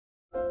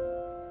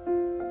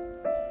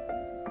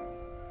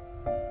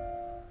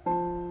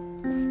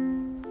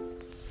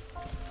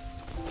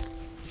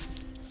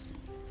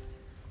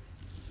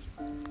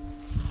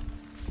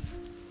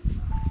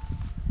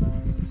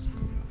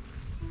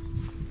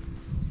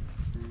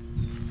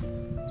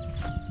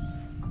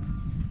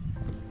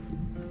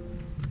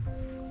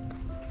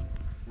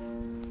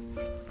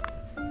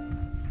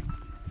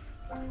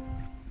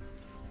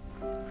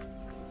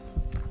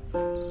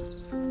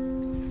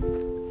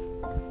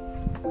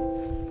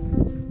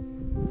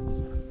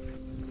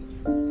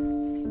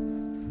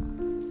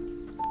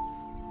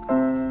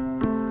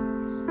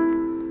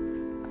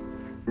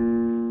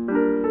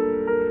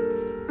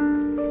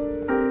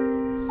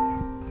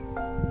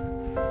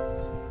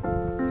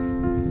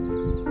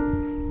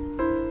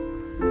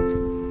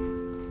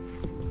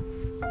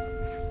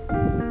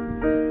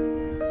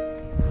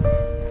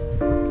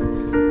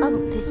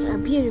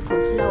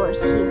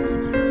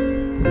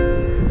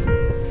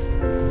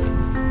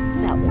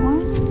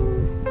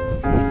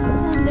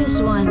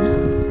one.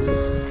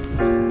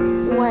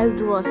 Wild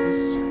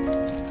roses.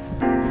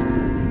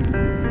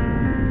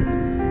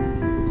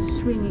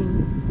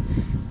 Swinging.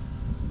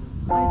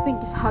 I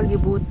think it's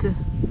Hagebutte.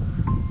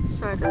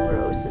 Sort of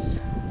roses.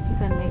 You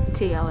can make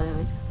tea out of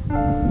it.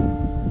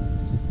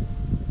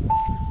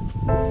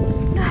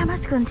 I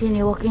must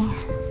continue walking.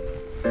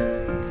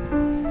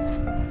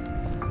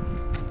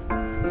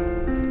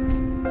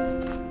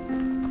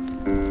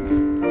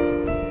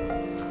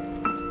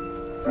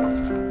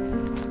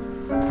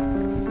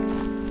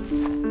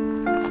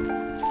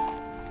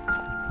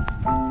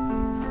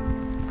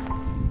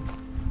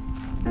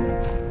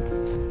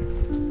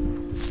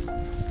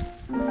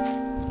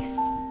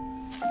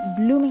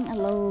 Blooming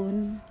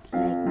alone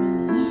like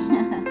me.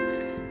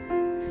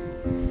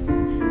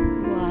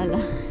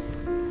 Voila.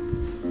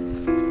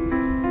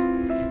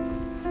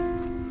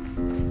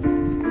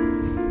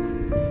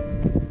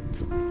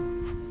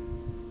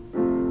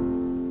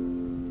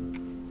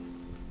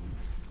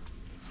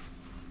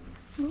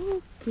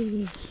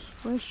 Okay,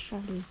 where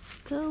shall we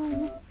go?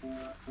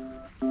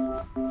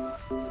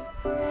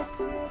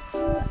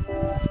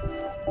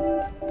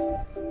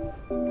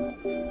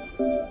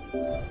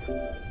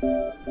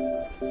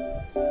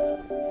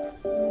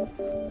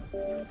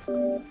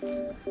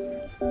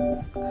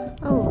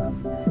 Oh,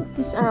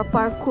 these are a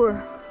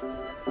parkour.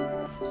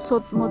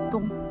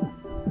 Saute-mouton.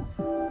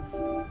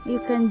 You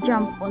can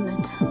jump on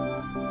it.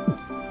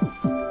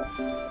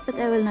 But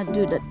I will not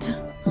do that.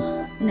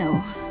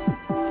 No.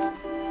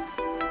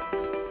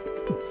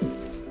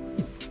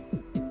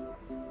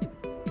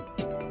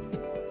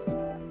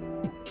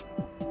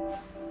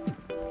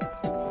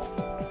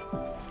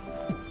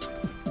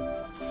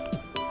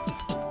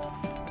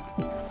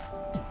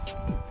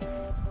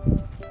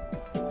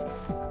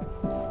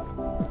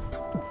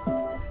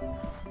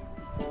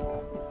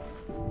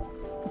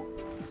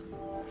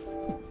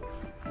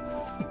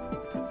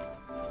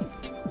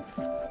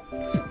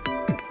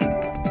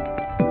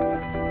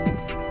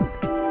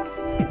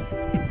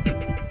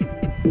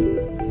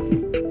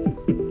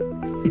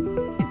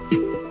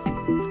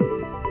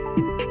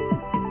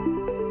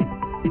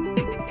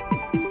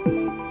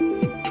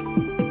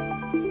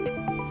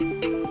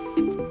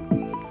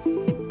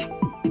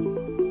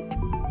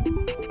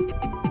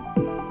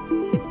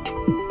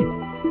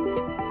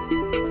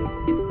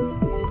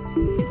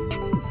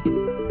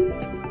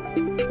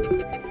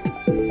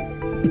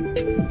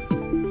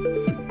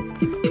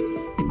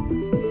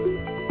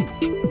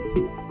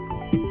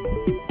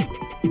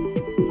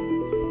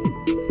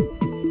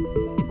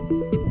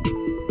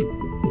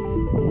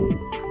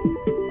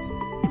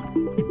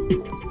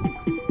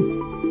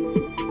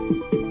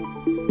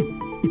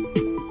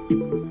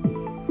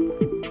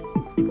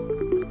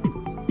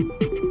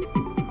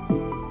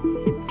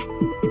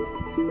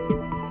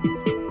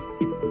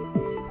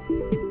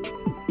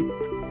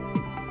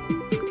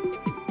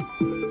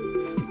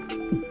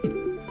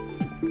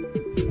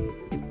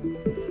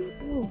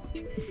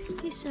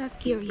 These are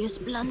curious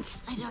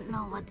plants. I don't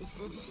know what this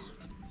is.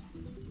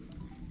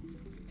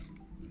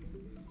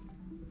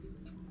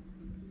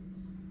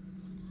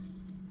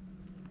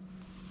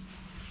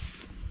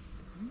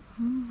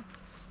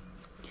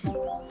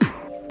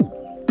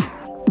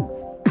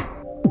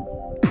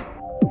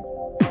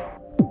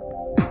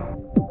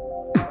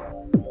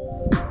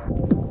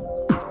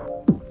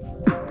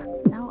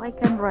 Now I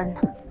can run.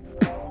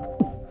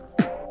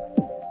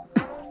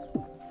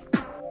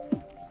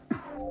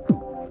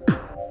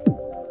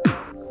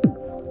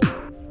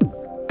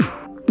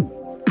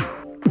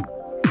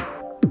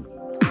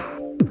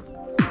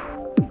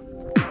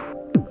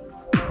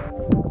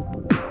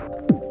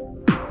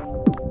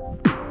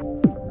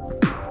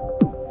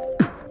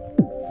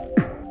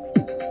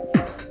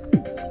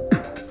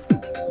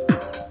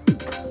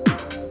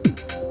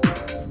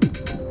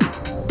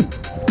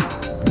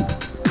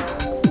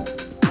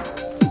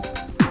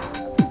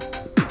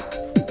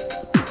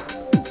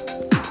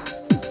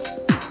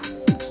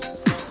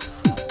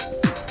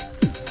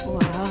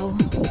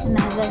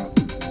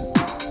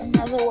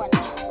 Another one.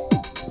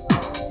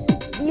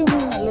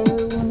 Blooming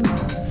alone.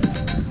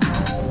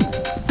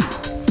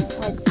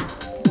 What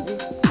is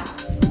this?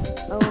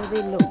 Oh,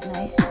 they look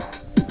nice.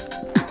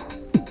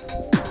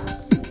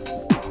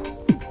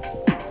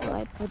 So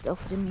I put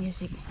off the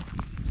music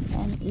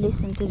and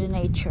listen to the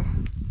nature.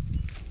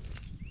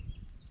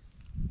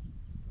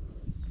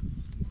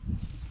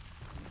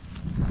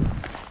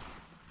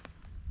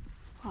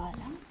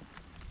 Voila.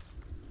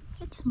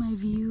 That's my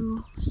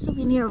view.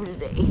 Souvenir of the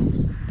day.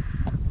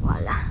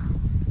 Voila.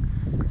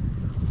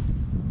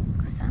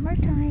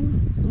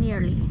 Summertime,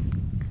 nearly.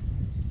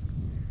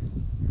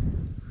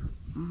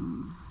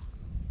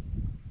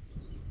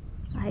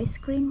 Ice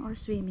cream or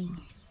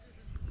swimming?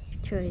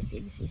 Choice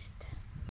exists.